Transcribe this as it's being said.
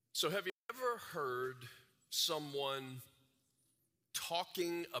So have you ever heard someone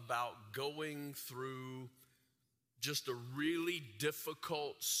talking about going through just a really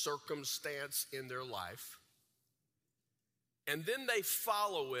difficult circumstance in their life, and then they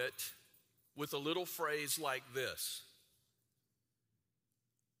follow it with a little phrase like this: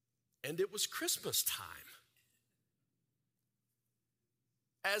 and it was Christmas time?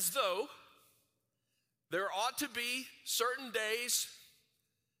 As though there ought to be certain days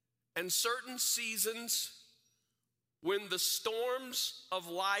and certain seasons when the storms of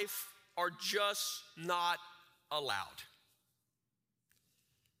life are just not allowed.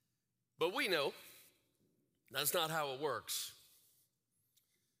 But we know that's not how it works.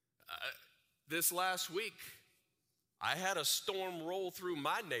 This last week, I had a storm roll through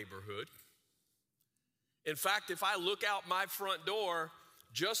my neighborhood. In fact, if I look out my front door,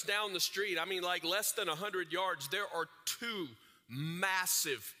 just down the street, like less than 100 yards, there are two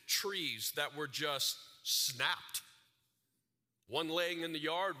massive trees that were just snapped. One laying in the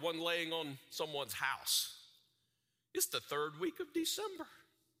yard, one laying on someone's house. It's the third week of December.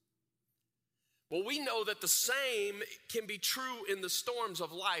 Well, we know that the same can be true in the storms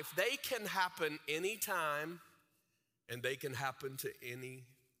of life. They can happen anytime, and they can happen to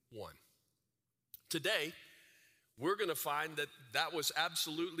anyone. Today, we're going to find that that was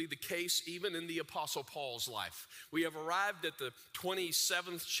absolutely the case even in the Apostle Paul's life. We have arrived at the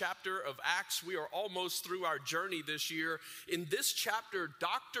 27th chapter of Acts. We are almost through our journey this year. In this chapter,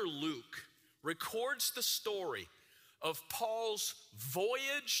 Dr. Luke records the story of Paul's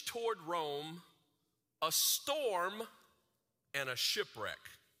voyage toward Rome, a storm, and a shipwreck.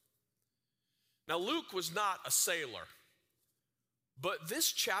 Now, Luke was not a sailor. But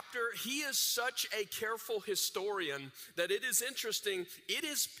this chapter, he is such a careful historian that it is interesting.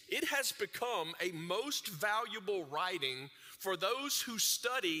 It has become a most valuable writing for those who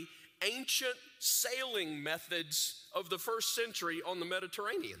study ancient sailing methods of the first century on the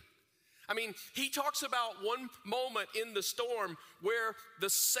Mediterranean. He talks about one moment in the storm where the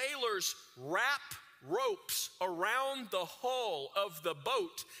sailors wrap ropes around the hull of the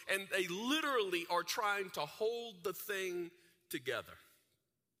boat, and they literally are trying to hold the thing together.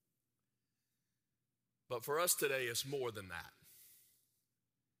 But for us today, it's more than that.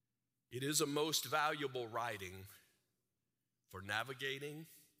 It is a most valuable writing for navigating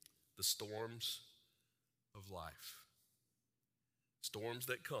the storms of life. Storms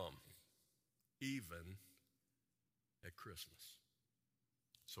that come even at Christmas.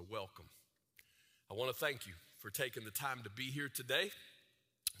 So welcome. I want to thank you for taking the time to be here today.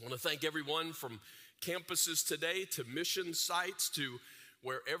 I want to thank everyone from campuses today to mission sites to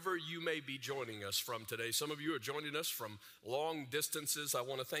wherever you may be joining us from today. Some of you are joining us from long distances. I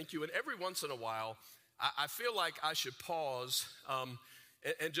want to thank you. And every once in a while, I feel like I should pause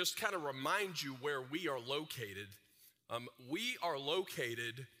and just kind of remind you where we are located. We are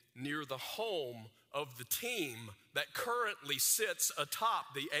located near the home of the team that currently sits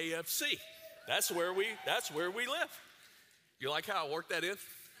atop the AFC. That's where we live. You like how I worked that in?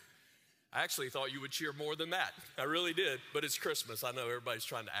 I actually thought you would cheer more than that. I really did, but it's Christmas. I know everybody's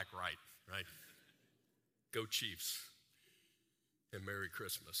trying to act right? Go Chiefs, and Merry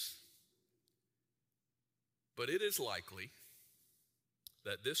Christmas. But it is likely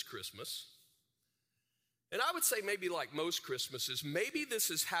that this Christmas, and I would say maybe like most Christmases, maybe this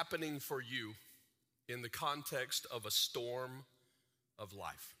is happening for you in the context of a storm of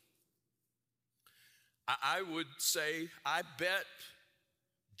life. I would say, I bet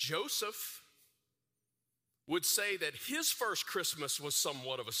Joseph would say that his first Christmas was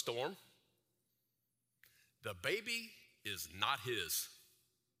somewhat of a storm. The baby is not his.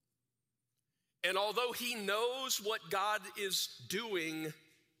 And although he knows what God is doing,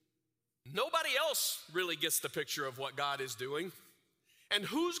 nobody else really gets the picture of what God is doing. And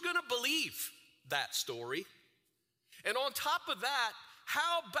who's going to believe that story? And on top of that,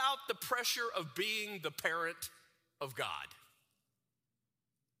 how about the pressure of being the parent of God?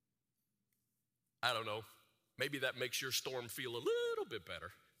 I don't know. Maybe that makes your storm feel a little bit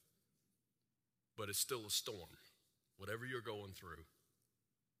better. But it's still a storm, whatever you're going through.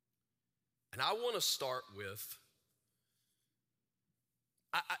 And I want to start with,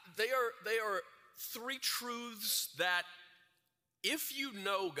 they are three truths that if you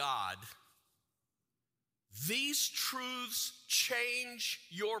know God, these truths change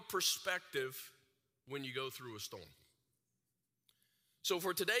your perspective when you go through a storm. So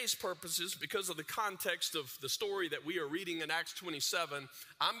for today's purposes, because of the context of the story that we are reading in Acts 27,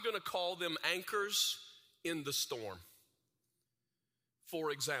 I'm going to call them anchors in the storm.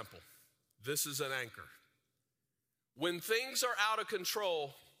 For example, this is an anchor. When things are out of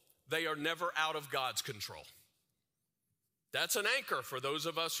control, they are never out of God's control. That's an anchor for those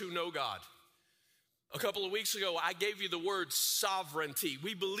of us who know God. A couple of weeks ago, I gave you the word sovereignty.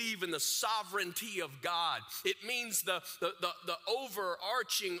 We believe in the sovereignty of God. It means the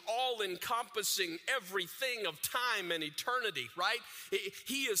overarching, all-encompassing everything of time and eternity, right?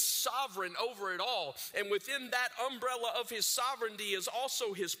 He is sovereign over it all. And within that umbrella of his sovereignty is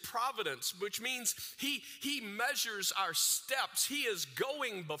also his providence, which means he measures our steps. He is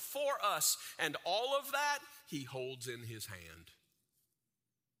going before us, and all of that he holds in his hand.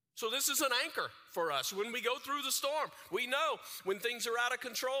 So this is an anchor for us. When we go through the storm, we know when things are out of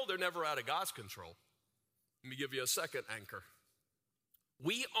control, they're never out of God's control. Let me give you a second anchor.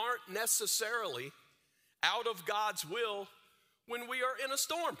 We aren't necessarily out of God's will when we are in a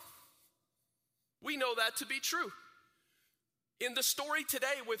storm. We know that to be true. In the story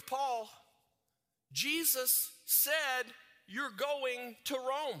today with Paul, Jesus said, "You're going to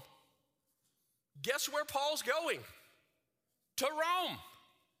Rome." Guess where Paul's going? To Rome.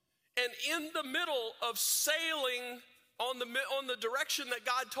 And in the middle of sailing on the direction that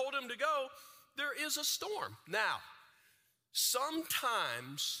God told him to go, there is a storm. Now,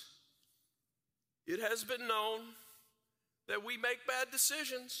 sometimes it has been known that we make bad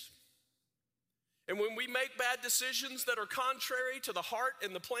decisions. And when we make bad decisions that are contrary to the heart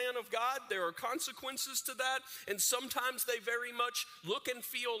and the plan of God, there are consequences to that. And sometimes they very much look and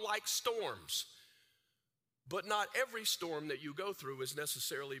feel like storms. But not every storm that you go through is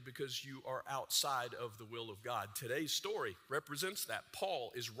necessarily because you are outside of the will of God. Today's story represents that.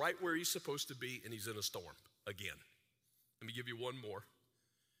 Paul is right where he's supposed to be, and he's in a storm again. Let me give you one more.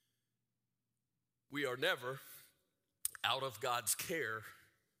 We are never out of God's care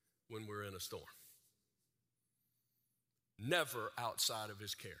when we're in a storm. Never outside of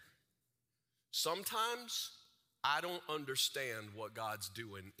his care. Sometimes I don't understand what God's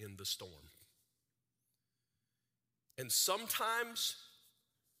doing in the storm. And sometimes,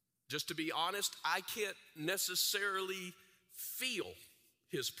 just to be honest, I can't necessarily feel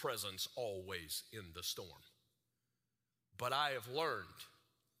his presence always in the storm. But I have learned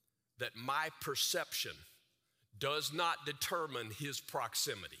that my perception does not determine his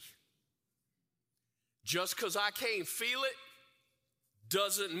proximity. Just because I can't feel it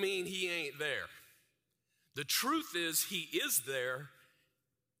doesn't mean he ain't there. The truth is he is there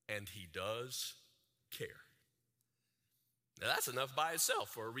and he does care. Now that's enough by itself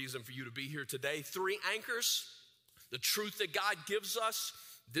for a reason for you to be here today. 3 anchors, the truth that God gives us.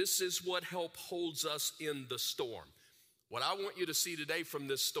 This is what help holds us in the storm. What I want you to see today from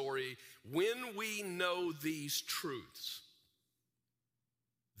this story, when we know these truths,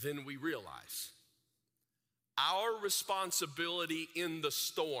 then we realize our responsibility in the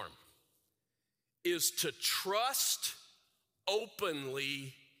storm is to trust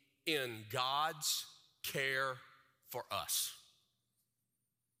openly in God's care for us.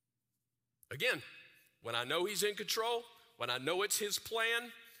 Again, when I know he's in control, when I know it's his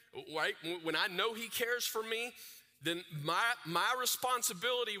plan, right? When I know he cares for me, then my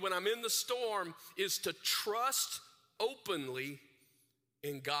responsibility when I'm in the storm is to trust openly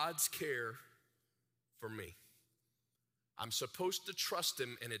in God's care for me. I'm supposed to trust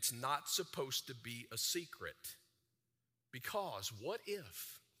him, and it's not supposed to be a secret. Because what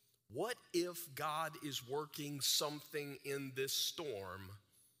if God is working something in this storm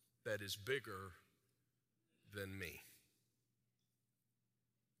that is bigger than me?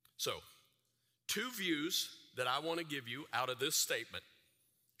 So, 2 views that I want to give you out of this statement.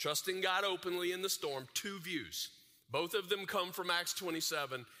 Trusting God openly in the storm, 2 views. Both of them come from Acts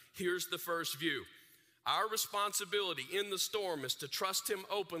 27. Here's the first view. Our responsibility in the storm is to trust him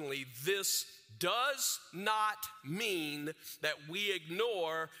openly. This does not mean that we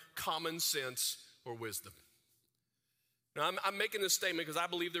ignore common sense or wisdom. Now, I'm making this statement because I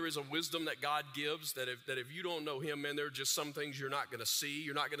believe there is a wisdom that God gives that if you don't know him, man, there are just some things you're not going to see.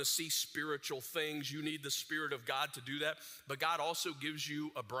 You're not going to see spiritual things. You need the Spirit of God to do that. But God also gives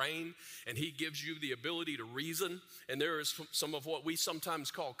you a brain, and he gives you the ability to reason. And there is some of what we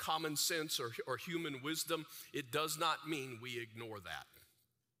sometimes call common sense or human wisdom. It does not mean we ignore that.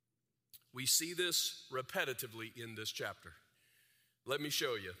 We see this repetitively in this chapter. Let me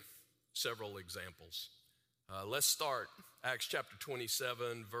show you several examples. Let's start Acts chapter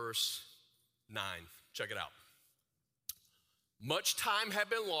 27, verse 9. Check it out. Much time had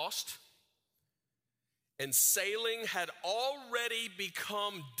been lost, and sailing had already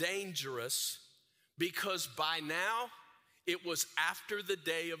become dangerous because by now it was after the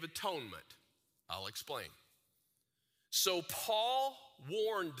Day of Atonement. I'll explain. So Paul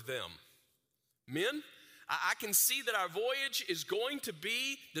warned them, "Men, I can see that our voyage is going to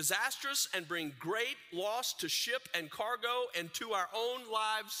be disastrous and bring great loss to ship and cargo and to our own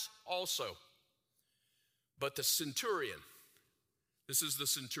lives also. But the centurion, this is the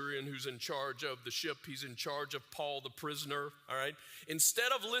centurion who's in charge of the ship. He's in charge of Paul, the prisoner, all right?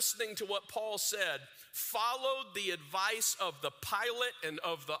 Instead of listening to what Paul said, followed the advice of the pilot and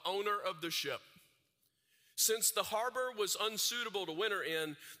of the owner of the ship. Since the harbor was unsuitable to winter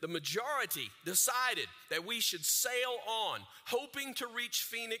in, the majority decided that we should sail on, hoping to reach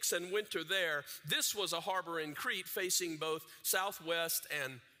Phoenix and winter there. This was a harbor in Crete facing both southwest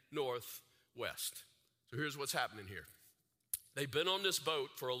and northwest. So here's what's happening here. They've been on this boat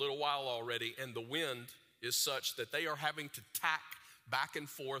for a little while already, and the wind is such that they are having to tack back and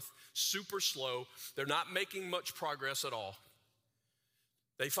forth super slow. They're not making much progress at all.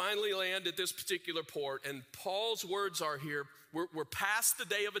 They finally land at this particular port, and Paul's words are here, we're past the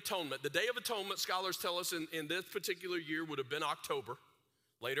Day of Atonement. The Day of Atonement, scholars tell us, in this particular year would have been October,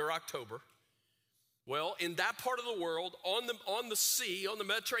 later October. Well, in that part of the world, on the sea, on the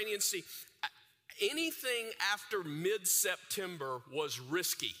Mediterranean Sea, anything after mid-September was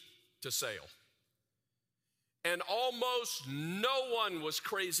risky to sail. And almost no one was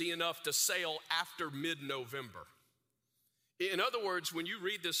crazy enough to sail after mid-November. In other words, when you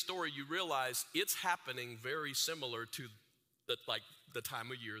read this story, you realize it's happening very similar to the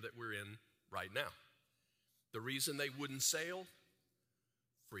time of year that we're in right now. The reason they wouldn't sail?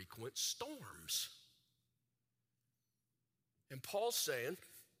 Frequent storms. And Paul's saying,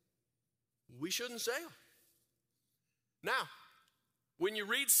 we shouldn't sail. Now, when you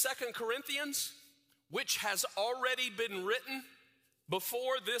read 2 Corinthians, which has already been written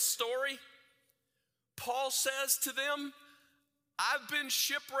before this story, Paul says to them, I've been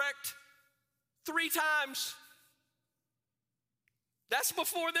shipwrecked 3 times. That's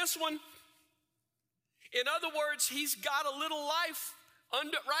before this one. In other words, he's got a little life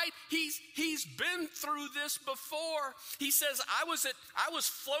right? He's been through this before. He says, I was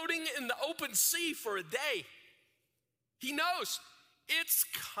floating in the open sea for a day. He knows it's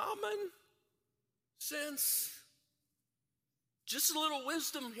common sense. Just a little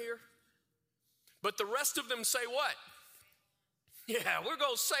wisdom here. But the rest of them say what? Yeah, we're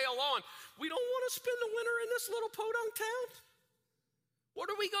going to sail on. We don't want to spend the winter in this little podunk town. What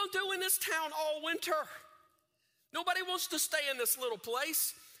are we going to do in this town all winter? Nobody wants to stay in this little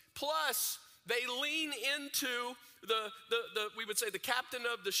place. Plus, they lean into we would say the captain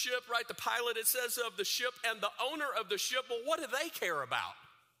of the ship, right? The pilot, it says, of the ship, and the owner of the ship. Well, what do they care about?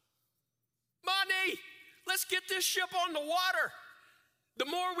 Money. Let's get this ship on the water. The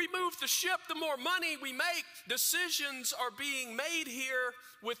more we move the ship, the more money we make. Decisions are being made here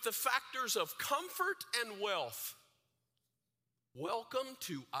with the factors of comfort and wealth. Welcome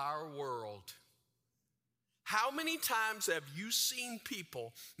to our world. How many times have you seen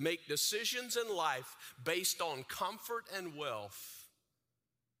people make decisions in life based on comfort and wealth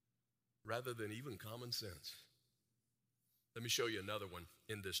rather than even common sense? Let me show you another one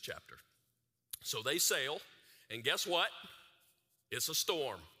in this chapter. So they sail, and guess what? It's a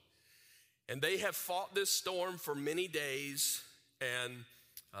storm. And they have fought this storm for many days, and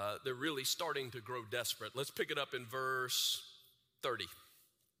they're really starting to grow desperate. Let's pick it up in verse 30.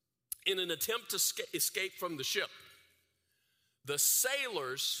 In an attempt to escape from the ship, the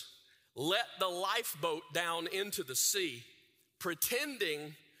sailors let the lifeboat down into the sea,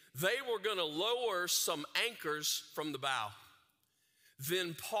 pretending they were going to lower some anchors from the bow.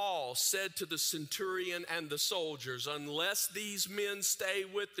 Then Paul said to the centurion and the soldiers, unless these men stay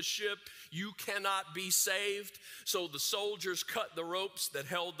with the ship, you cannot be saved. So the soldiers cut the ropes that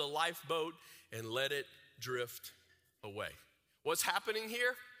held the lifeboat and let it drift away. What's happening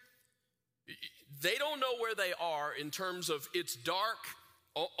here? They don't know where they are in terms of it's dark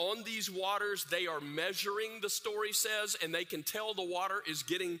on these waters. They are measuring, the story says, and they can tell the water is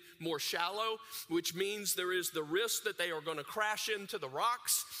getting more shallow, which means there is the risk that they are going to crash into the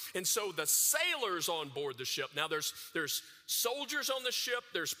rocks. And so the sailors on board the ship, now there's soldiers on the ship,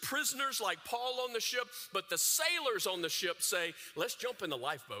 there's prisoners like Paul on the ship, but the sailors on the ship say, let's jump in the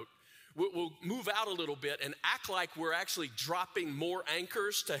lifeboat. We'll move out a little bit and act like we're actually dropping more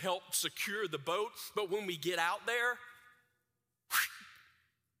anchors to help secure the boat. But when we get out there,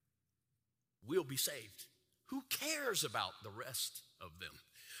 we'll be saved. Who cares about the rest of them?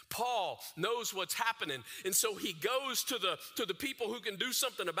 Paul knows what's happening, and so he goes to the people who can do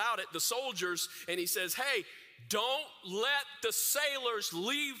something about it, the soldiers, and he says, hey, don't let the sailors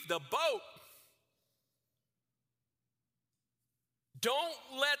leave the boat. Don't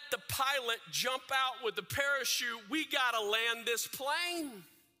let the pilot jump out with the parachute. We got to land this plane.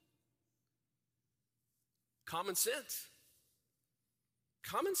 Common sense.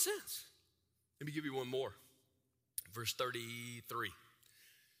 Common sense. Let me give you one more. Verse 33.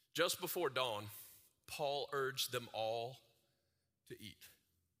 Just before dawn, Paul urged them all to eat.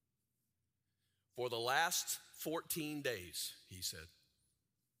 For the last 14 days, he said,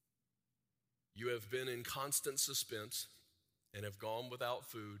 you have been in constant suspense and have gone without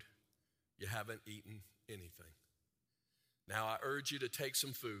food. You haven't eaten anything. Now I urge you to take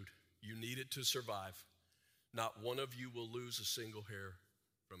some food. You need it to survive. Not one of you will lose a single hair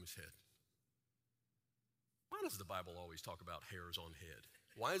from his head. Why does the Bible always talk about hairs on head?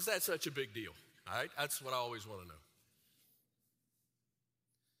 Why is that such a big deal? All right, that's what I always want to know.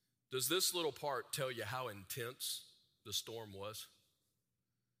 Does this little part tell you how intense the storm was?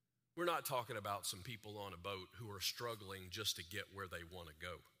 We're not talking about some people on a boat who are struggling just to get where they want to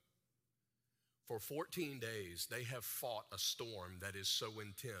go. For 14 days, they have fought a storm that is so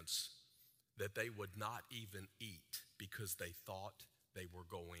intense that they would not even eat because they thought they were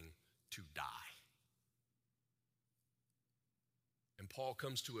going to die. And Paul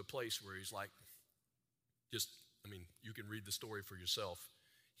comes to a place where he's like, you can read the story for yourself.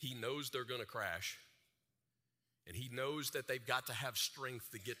 He knows they're going to crash, and he knows that they've got to have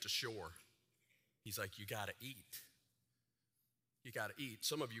strength to get to shore. He's like, you got to eat. You got to eat.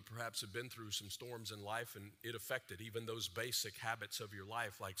 Some of you perhaps have been through some storms in life, and it affected even those basic habits of your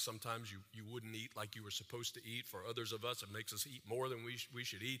life. Like sometimes you wouldn't eat like you were supposed to eat. For others of us, it makes us eat more than we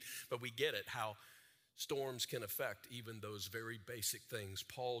should eat. But we get it, how storms can affect even those very basic things.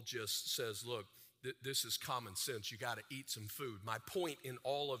 Paul just says, look, this is common sense. You got to eat some food. My point in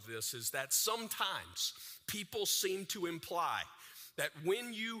all of this is that sometimes people seem to imply that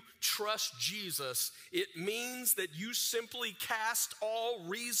when you trust Jesus, it means that you simply cast all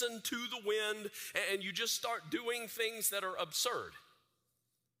reason to the wind and you just start doing things that are absurd.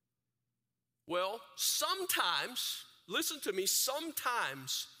 Well, sometimes, listen to me,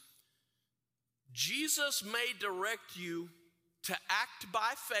 sometimes Jesus may direct you to act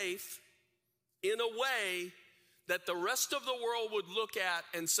by faith in a way that the rest of the world would look at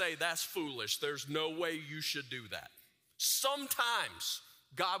and say, that's foolish. There's no way you should do that. Sometimes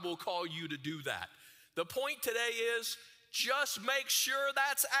God will call you to do that. The point today is just make sure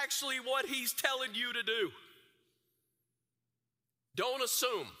that's actually what he's telling you to do. Don't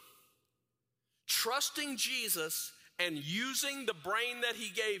assume. Trusting Jesus and using the brain that he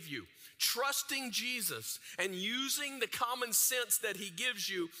gave you, trusting Jesus and using the common sense that he gives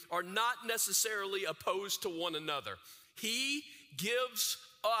you are not necessarily opposed to one another. He gives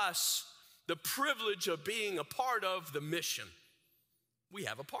us the privilege of being a part of the mission. We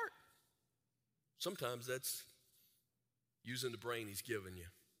have a part. Sometimes that's using the brain he's given you.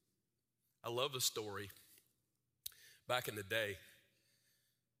 I love a story. Back in the day,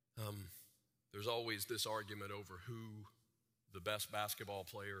 there's always this argument over who the best basketball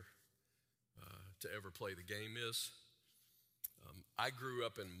player to ever play the game is. I grew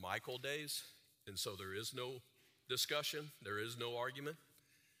up in Michael days, and so there is no discussion. There is no argument.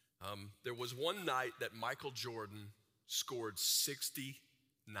 There was one night that Michael Jordan scored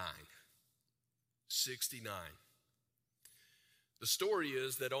 69. 69. The story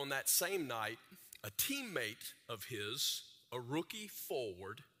is that on that same night, a teammate of his, a rookie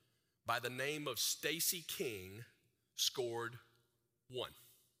forward by the name of Stacey King, scored 1.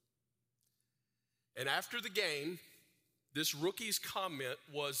 And after the game, this rookie's comment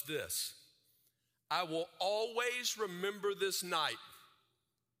was this: I will always remember this night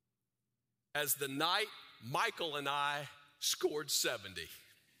as the night Michael and I scored 70.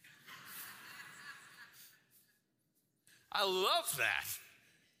 I love that,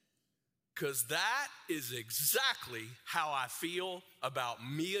 because that is exactly how I feel about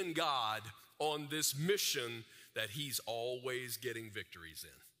me and God on this mission that he's always getting victories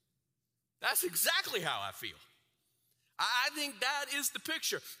in. That's exactly how I feel. I think that is the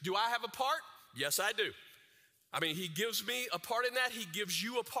picture. Do I have a part? Yes, I do. I mean, he gives me a part in that. He gives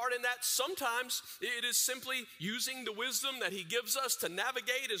you a part in that. Sometimes it is simply using the wisdom that he gives us to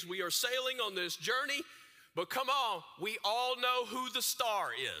navigate as we are sailing on this journey. But come on, we all know who the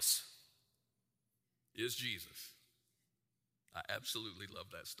star is Jesus. I absolutely love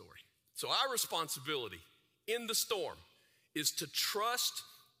that story. So our responsibility in the storm is to trust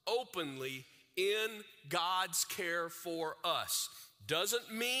openly in God's care for us.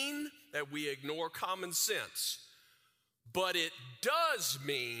 Doesn't mean that we ignore common sense, but it does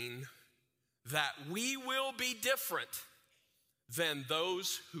mean that we will be different than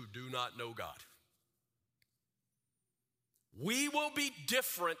those who do not know God. We will be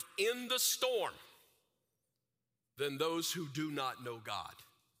different in the storm than those who do not know God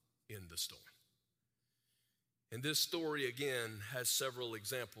in the storm. And this story, again, has several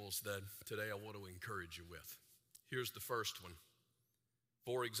examples that today I want to encourage you with. Here's the first one.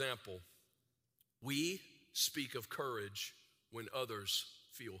 For example, we speak of courage when others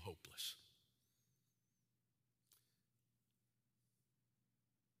feel hopeless.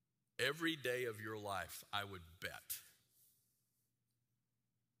 Every day of your life, I would bet,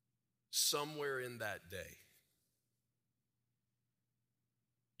 somewhere in that day,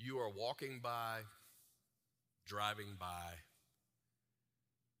 you are walking by, driving by,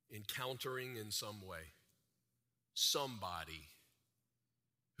 encountering in some way somebody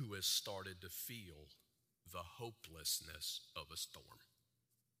who has started to feel the hopelessness of a storm.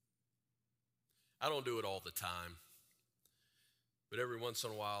 I don't do it all the time, but every once in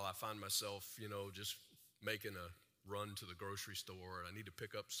a while I find myself, just making a run to the grocery store, and I need to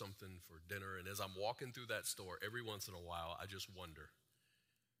pick up something for dinner, and as I'm walking through that store, every once in a while I just wonder,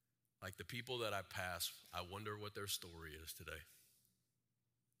 like the people that I pass, I wonder what their story is today.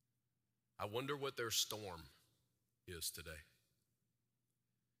 I wonder what their storm is today.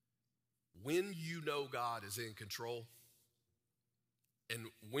 When you know God is in control, and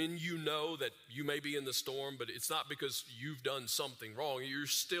when you know that you may be in the storm, but it's not because you've done something wrong, you're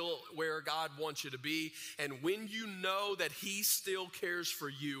still where God wants you to be, and when you know that He still cares for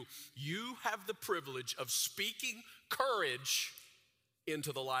you, you have the privilege of speaking courage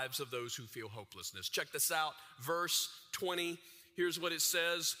into the lives of those who feel hopelessness. Check this out, verse 20. Here's what it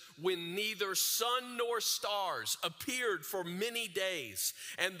says: when neither sun nor stars appeared for many days,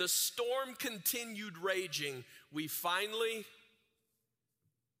 and the storm continued raging, we finally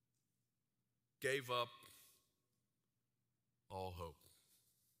gave up all hope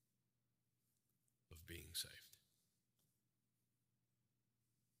of being saved.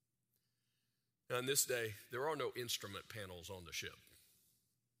 Now, on this day, there are no instrument panels on the ship.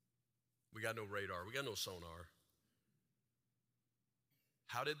 We got no radar. We got no sonar.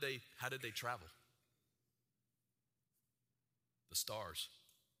 How did they travel? The stars.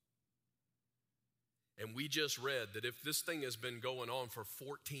 And we just read that if this thing has been going on for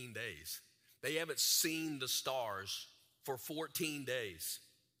 14 days, they haven't seen the stars for 14 days.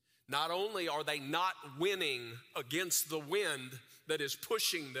 Not only are they not winning against the wind that is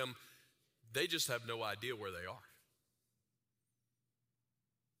pushing them, they just have no idea where they are.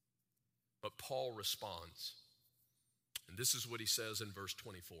 But Paul responds. And this is what he says in verse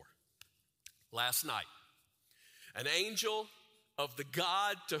 24. Last night, an angel of the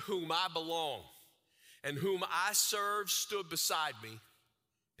God to whom I belong and whom I serve stood beside me,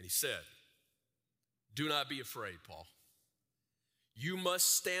 and he said, "Do not be afraid, Paul. You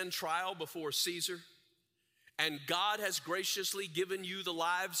must stand trial before Caesar, and God has graciously given you the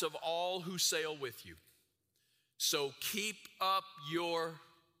lives of all who sail with you. So keep up your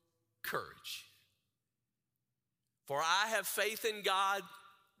courage. For I have faith in God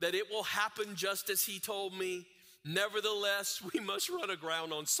that it will happen just as he told me. Nevertheless, we must run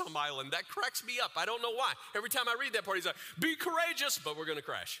aground on some island." That cracks me up. I don't know why. Every time I read that part, he's like, "Be courageous, but we're going to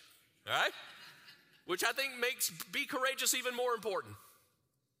crash." All right? Which I think makes be courageous even more important.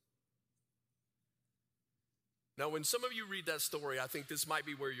 Now, when some of you read that story, I think this might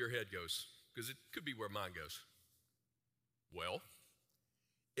be where your head goes, because it could be where mine goes. Well,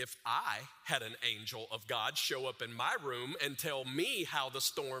 if I had an angel of God show up in my room and tell me how the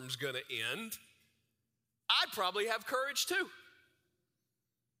storm's going to end, I'd probably have courage too.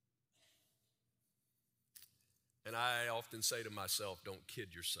 And I often say to myself, don't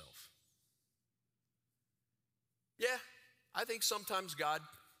kid yourself. Yeah, I think sometimes God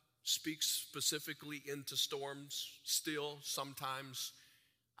speaks specifically into storms still. Sometimes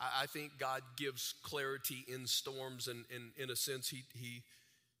I think God gives clarity in storms, and in a sense,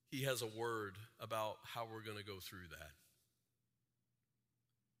 He has a word about how we're going to go through that.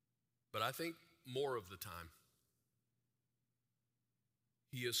 But I think more of the time,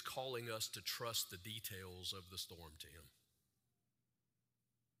 He is calling us to trust the details of the storm to Him.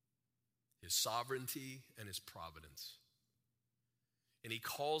 His sovereignty and His providence. And He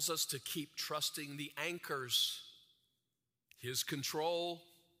calls us to keep trusting the anchors, His control,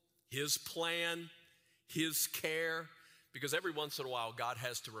 His plan, His care. Because every once in a while, God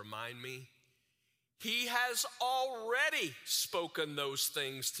has to remind me, He has already spoken those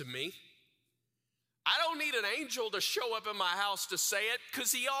things to me. I don't need an angel to show up in my house to say it,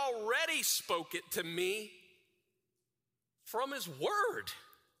 because He already spoke it to me from His word.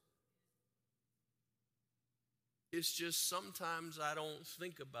 It's just sometimes I don't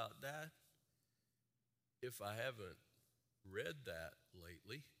think about that if I haven't read that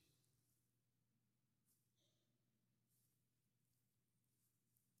lately.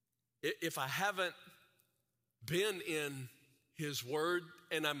 If I haven't been in his word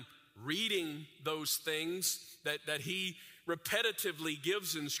and I'm reading those things that he repetitively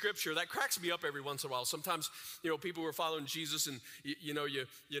gives in Scripture, that cracks me up every once in a while. Sometimes, people who are following Jesus and, you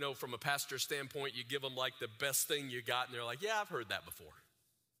from a pastor standpoint, you give them like the best thing you got, and they're like, yeah, I've heard that before.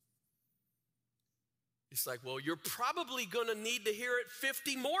 It's like, well, you're probably going to need to hear it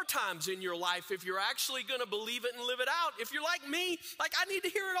 50 more times in your life if you're actually going to believe it and live it out. If you're like me, I need to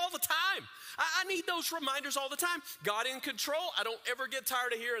hear it all the time. I need those reminders all the time. God in control, I don't ever get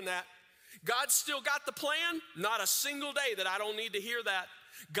tired of hearing that. God's still got the plan, not a single day that I don't need to hear that.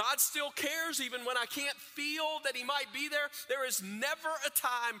 God still cares even when I can't feel that he might be there. There is never a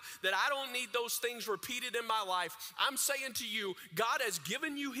time that I don't need those things repeated in my life. I'm saying to you, God has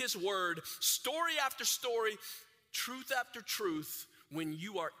given you his word, story after story, truth after truth. When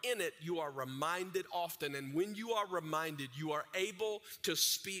you are in it, you are reminded often. And when you are reminded, you are able to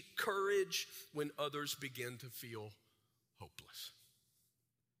speak courage when others begin to feel hopeless.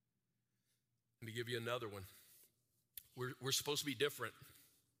 Let me give you another one. We're supposed to be different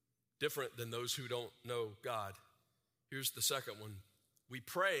than those who don't know God. Here's the second one. We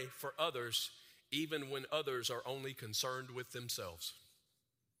pray for others even when others are only concerned with themselves.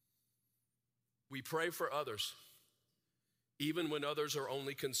 We pray for others even when others are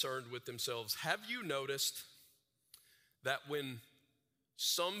only concerned with themselves. Have you noticed that when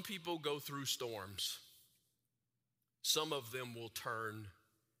some people go through storms, some of them will turn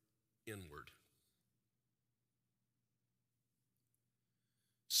inward?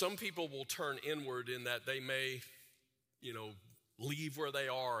 Some people will turn inward in that they may, leave where they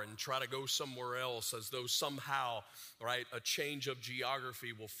are and try to go somewhere else as though somehow, right, a change of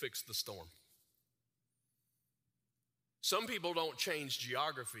geography will fix the storm. Some people don't change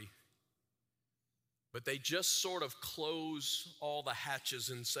geography, but they just sort of close all the hatches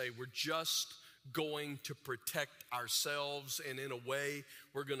and say, we're just going to protect ourselves, and in a way,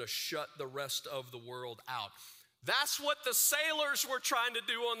 we're going to shut the rest of the world out. That's what the sailors were trying to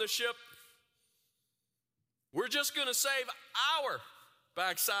do on the ship. We're just going to save our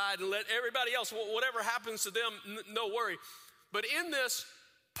backside and let everybody else, whatever happens to them, no worry. But in this,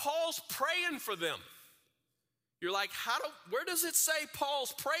 Paul's praying for them. You're like, where does it say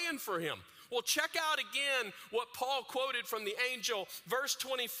Paul's praying for him? Well, check out again what Paul quoted from the angel, verse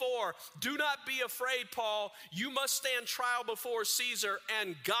 24. Do not be afraid, Paul. You must stand trial before Caesar,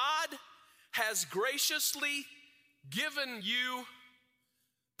 and God has graciously given you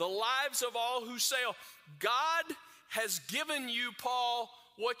the lives of all who sail. God has given you, Paul,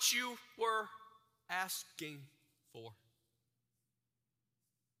 what you were asking for.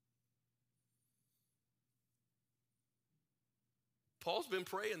 Paul's been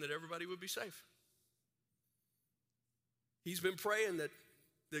praying that everybody would be safe. He's been praying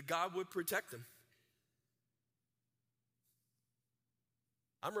that God would protect them.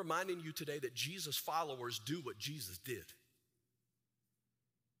 I'm reminding you today that Jesus' followers do what Jesus did.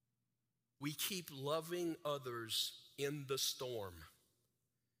 We keep loving others in the storm,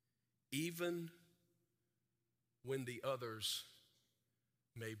 even when the others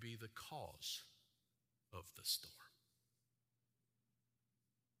may be the cause of the storm.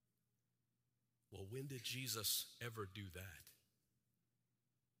 Well, when did Jesus ever do that?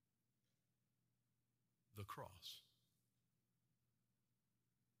 The cross,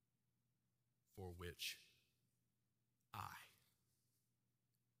 for which I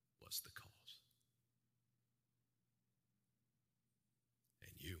was the cause.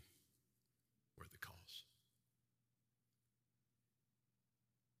 And you were the cause.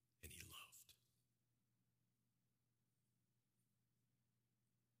 And he loved.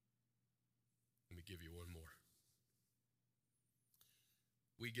 Let me give you one more.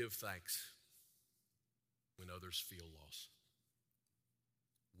 We give thanks when others feel loss.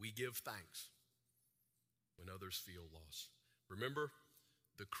 We give thanks when others feel loss. Remember,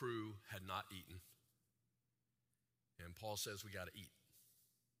 the crew had not eaten. And Paul says we got to eat.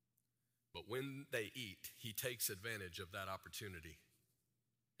 But when they eat, he takes advantage of that opportunity.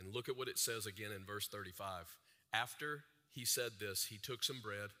 And look at what it says again in verse 35. After he said this, he took some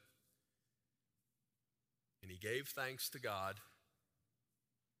bread and he gave thanks to God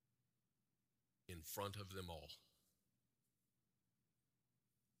in front of them all.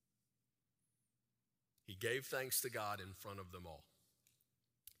 He gave thanks to God in front of them all.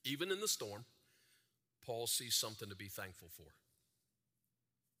 Even in the storm, Paul sees something to be thankful for.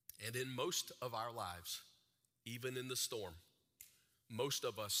 And in most of our lives, even in the storm, most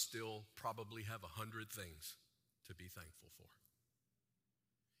of us still probably have 100 things to be thankful for.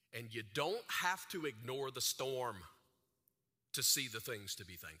 And you don't have to ignore the storm to see the things to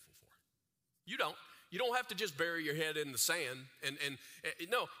be thankful for. You don't. You don't have to just bury your head in the sand. And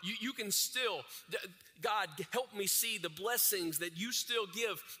no, you can still, God, help me see the blessings that you still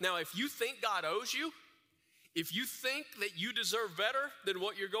give. Now, if you think God owes you, if you think that you deserve better than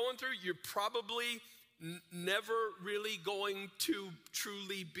what you're going through, you're probably never really going to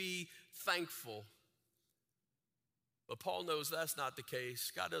truly be thankful. But Paul knows that's not the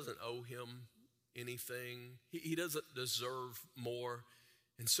case. God doesn't owe him anything. He doesn't deserve more.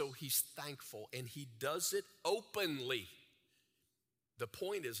 And so he's thankful, and he does it openly. The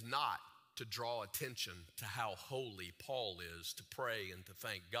point is not to draw attention to how holy Paul is, to pray and to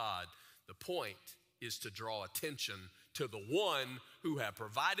thank God. The point is to draw attention to the one who had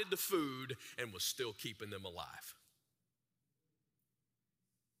provided the food and was still keeping them alive.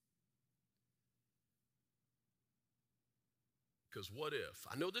 Because what if?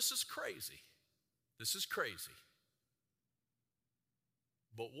 I know this is crazy. This is crazy.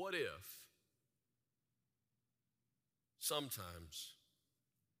 But what if sometimes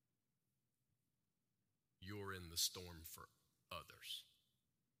you're in the storm for others?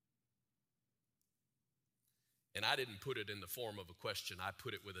 And I didn't put it in the form of a question. I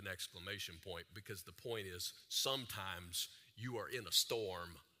put it with an exclamation point, because the point is sometimes you are in a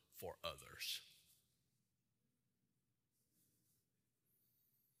storm for others.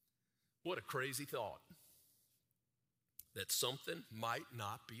 What a crazy thought. That something might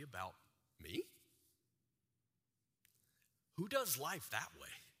not be about me? Who does life that way?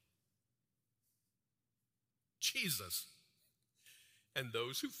 Jesus and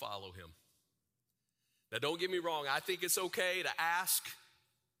those who follow him. Now, don't get me wrong. I think it's okay to ask,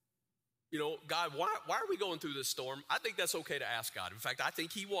 God, why are we going through this storm? I think that's okay to ask God. In fact, I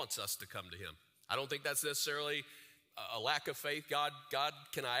think he wants us to come to him. I don't think that's necessarily a lack of faith. God,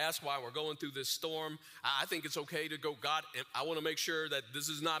 can I ask why we're going through this storm? I think it's okay to go, God, I want to make sure that this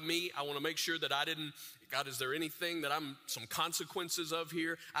is not me. I want to make sure that God, is there anything that I'm some consequences of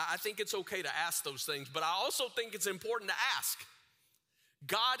here? I think it's okay to ask those things, but I also think it's important to ask,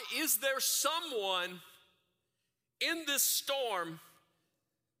 God, is there someone in this storm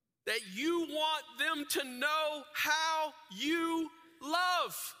that you want them to know how you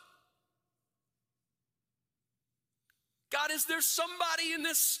love? God, is there somebody in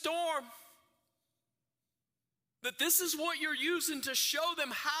this storm that this is what you're using to show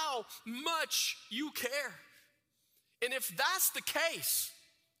them how much you care? And if that's the case,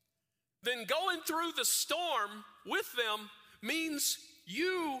 then going through the storm with them means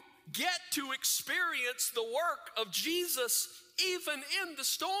you get to experience the work of Jesus even in the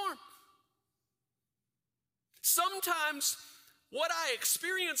storm. Sometimes what I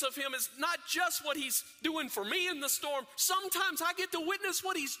experience of him is not just what he's doing for me in the storm. Sometimes I get to witness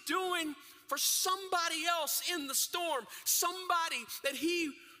what he's doing for somebody else in the storm. Somebody that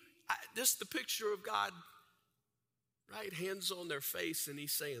this is the picture of God, right? Hands on their face, and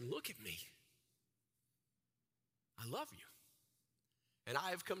he's saying, look at me. I love you. And I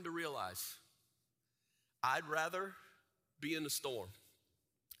have come to realize I'd rather be in the storm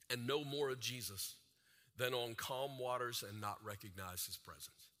and know more of Jesus than on calm waters and not recognize his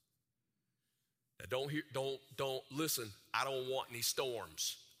presence. Now don't listen. I don't want any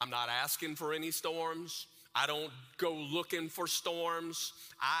storms. I'm not asking for any storms. I don't go looking for storms.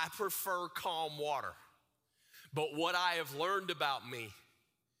 I prefer calm water. But what I have learned about me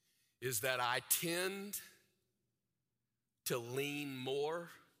is that I tend to lean more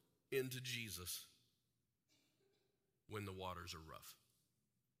into Jesus when the waters are rough.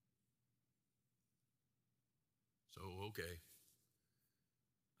 So, okay,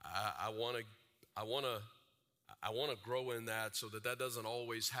 I want to grow in that so that doesn't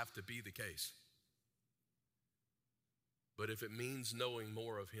always have to be the case. But if it means knowing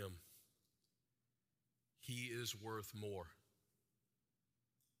more of him, he is worth more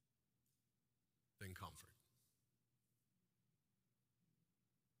than comfort.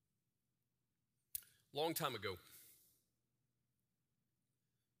 Long time ago,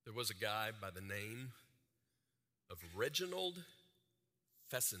 there was a guy by the name of Reginald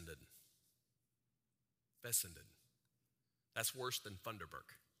Fessenden. Fessenden. That's worse than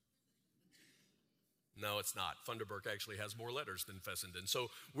Funderburk. No, it's not. Funderburk actually has more letters than Fessenden.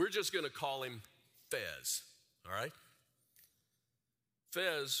 So we're just going to call him Fez, all right?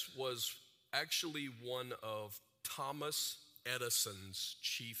 Fez was actually one of Thomas Edison's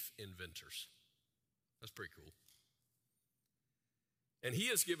chief inventors. That's pretty cool. And he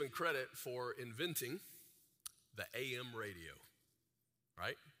is given credit for inventing the AM radio,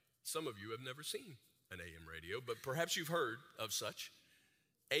 right? Some of you have never seen an AM radio, but perhaps you've heard of such.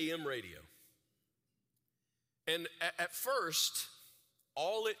 AM radio. And at first,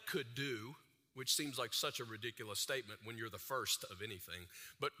 all it could do which seems like such a ridiculous statement when you're the first of anything.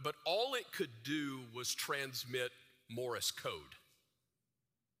 But all it could do was transmit Morse code,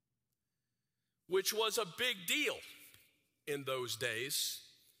 which was a big deal in those days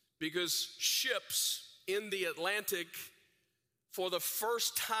because ships in the Atlantic for the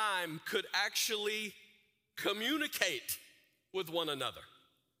first time could actually communicate with one another.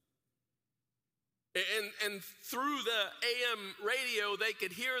 And through the AM radio, they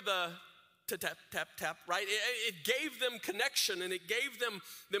could hear the tap, tap, tap, right? It gave them connection and it gave them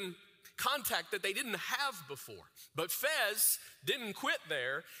contact that they didn't have before. But Fez didn't quit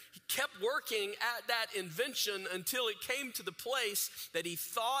there. He kept working at that invention until it came to the place that he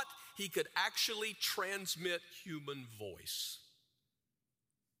thought he could actually transmit human voice.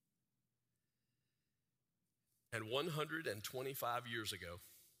 And 125 years ago,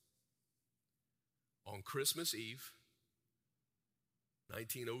 on Christmas Eve,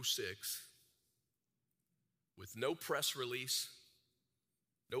 1906, with no press release,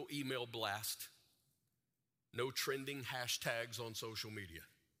 no email blast, no trending hashtags on social media,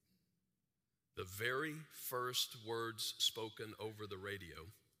 the very first words spoken over the radio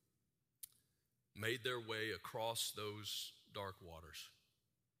made their way across those dark waters.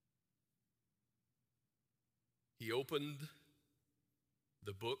 He opened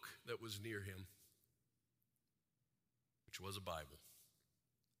the book that was near him, which was a Bible.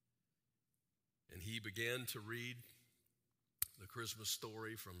 And he began to read the Christmas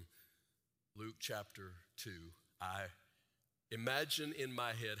story from Luke chapter 2. I imagine in my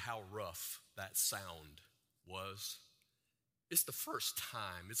head how rough that sound was. It's the first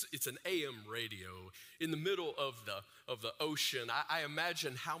time. It's an AM radio in the middle of the ocean. I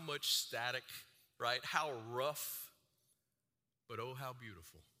imagine how much static, right? How rough, but oh, how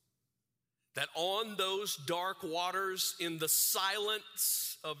beautiful. That on those dark waters in the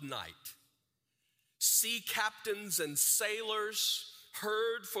silence of night, sea captains and sailors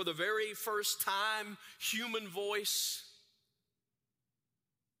heard for the very first time human voice.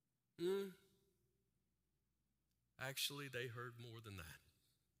 Actually, they heard more than that.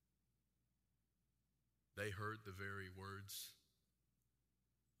 They heard the very words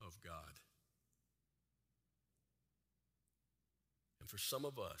of God. And for some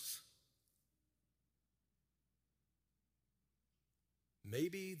of us,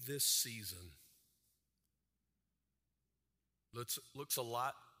 maybe this season looks a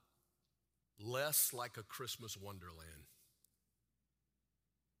lot less like a Christmas wonderland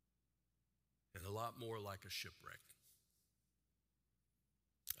and a lot more like a shipwreck.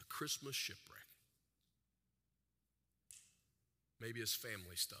 A Christmas shipwreck. Maybe it's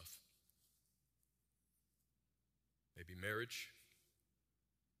family stuff. Maybe marriage.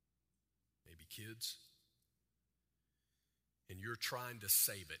 Maybe kids. And you're trying to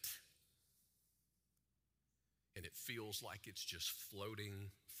save it. And it feels like it's just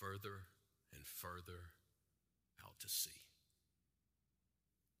floating further and further out to sea.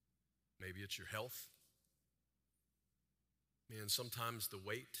 Maybe it's your health. Man, sometimes the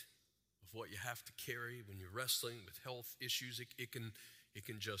weight of what you have to carry when you're wrestling with health issues, it can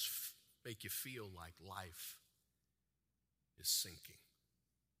just make you feel like life is sinking.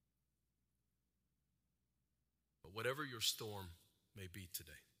 But whatever your storm may be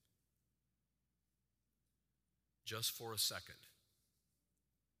today, just for a second,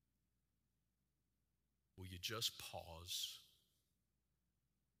 will you just pause?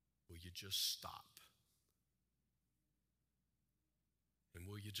 Will you just stop? And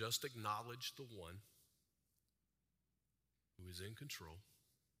will you just acknowledge the one who is in control,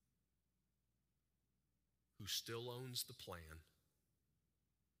 who still owns the plan,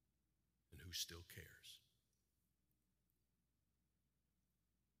 and who still cares?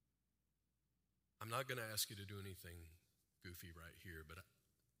 I'm not going to ask you to do anything goofy right here, but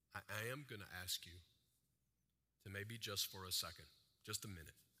I am going to ask you to maybe just for a second, just a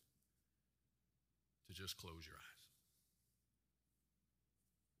minute, to just close your eyes.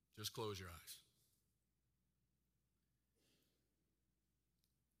 Just close your eyes.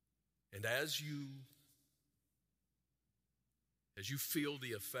 And as you feel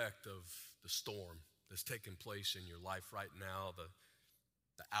the effect of the storm that's taking place in your life right now, the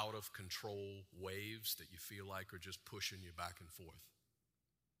out of control waves that you feel like are just pushing you back and forth.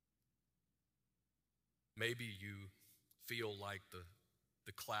 Maybe you feel like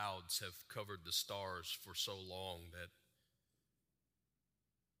the clouds have covered the stars for so long that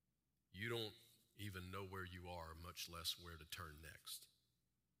you don't even know where you are, much less where to turn next.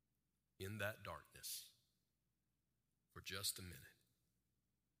 In that darkness, for just a minute,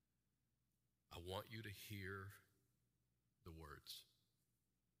 I want you to hear the words.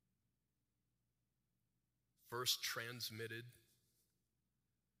 first transmitted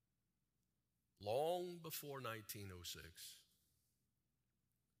long before 1906,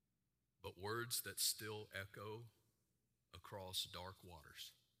 but words that still echo across dark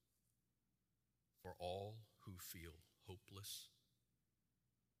waters for all who feel hopeless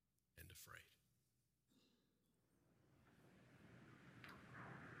and afraid.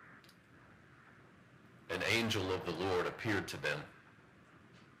 An angel of the Lord appeared to them,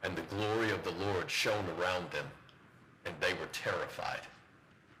 and the glory of the Lord shone around them, and they were terrified.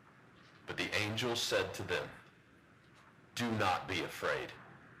 But the angel said to them, "Do not be afraid.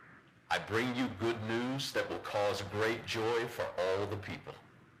 I bring you good news that will cause great joy for all the people.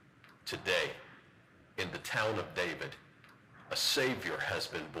 Today, in the town of David, a Savior has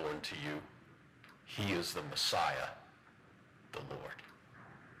been born to you. He is the Messiah, the Lord."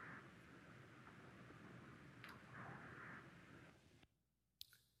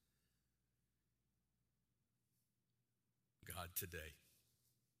 God, today,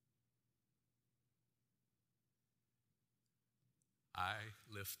 I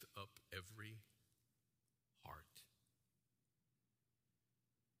lift up every heart.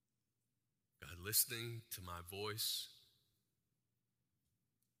 God, listening to my voice,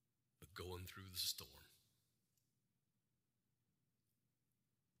 but going through the storm.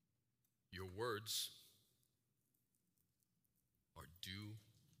 Your words are, do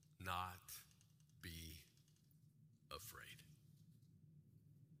not be afraid.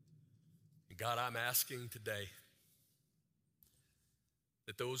 And God, I'm asking today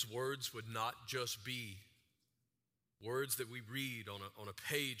that those words would not just be words that we read on a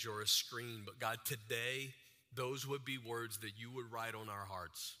page or a screen, but God, today, those would be words that you would write on our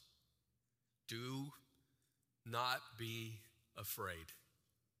hearts. Do not be afraid.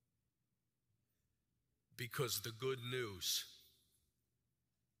 Because the good news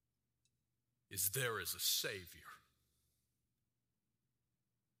is there is a Savior.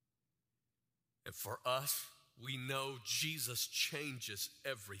 And for us, we know Jesus changes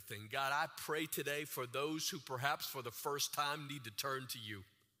everything. God, I pray today for those who perhaps for the first time need to turn to you.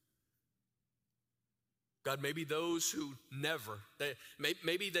 God, maybe those who never,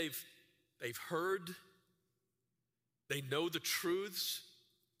 maybe they've heard, they know the truths,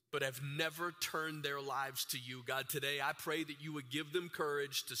 but have never turned their lives to you. God, today I pray that you would give them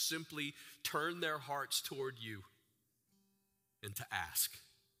courage to simply turn their hearts toward you and to ask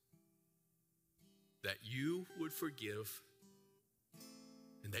that you would forgive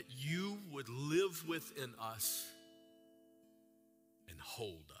and that you would live within us and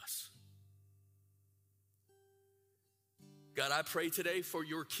hold us. God, I pray today for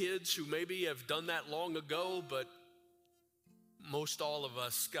your kids who maybe have done that long ago, but most all of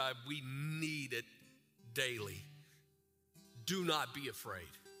us, God, we need it daily. Do not be afraid.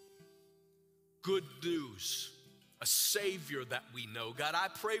 Good news, a Savior that we know. God, I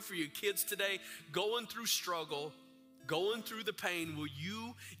pray for your kids today going through struggle, going through the pain. Will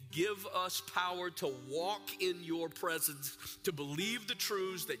you give us power to walk in your presence, to believe the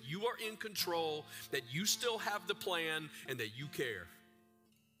truths that you are in control, that you still have the plan, and that you care.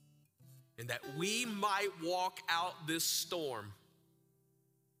 And that we might walk out this storm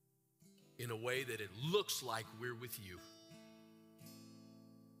in a way that it looks like we're with you.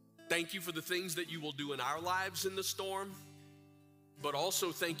 Thank you for the things that you will do in our lives in the storm, but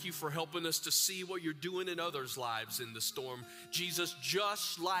also thank you for helping us to see what you're doing in others' lives in the storm. Jesus,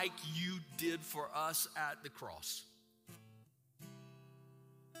 just like you did for us at the cross.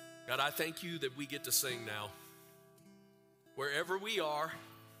 God, I thank you that we get to sing now. Wherever we are,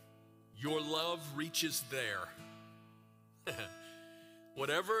 your love reaches there.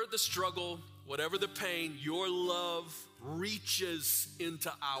 Whatever the struggle, whatever the pain, your love reaches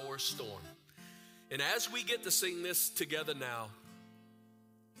into our storm. And as we get to sing this together now,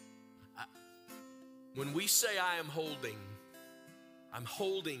 when we say I am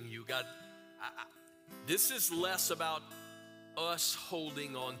holding you, God, this is less about us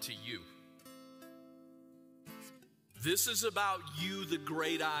holding on to you. This is about you, the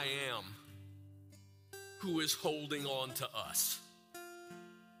great I am, who is holding on to us.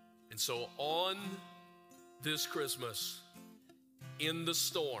 And so on this Christmas, in the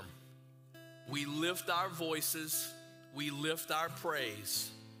storm, we lift our voices, we lift our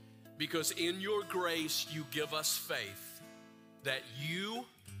praise, because in your grace you give us faith that you,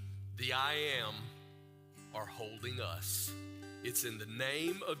 the I am, are holding us. It's in the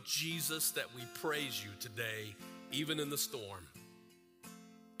name of Jesus that we praise you today, even in the storm.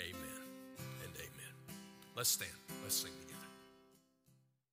 Amen and amen. Let's stand. Let's sing together.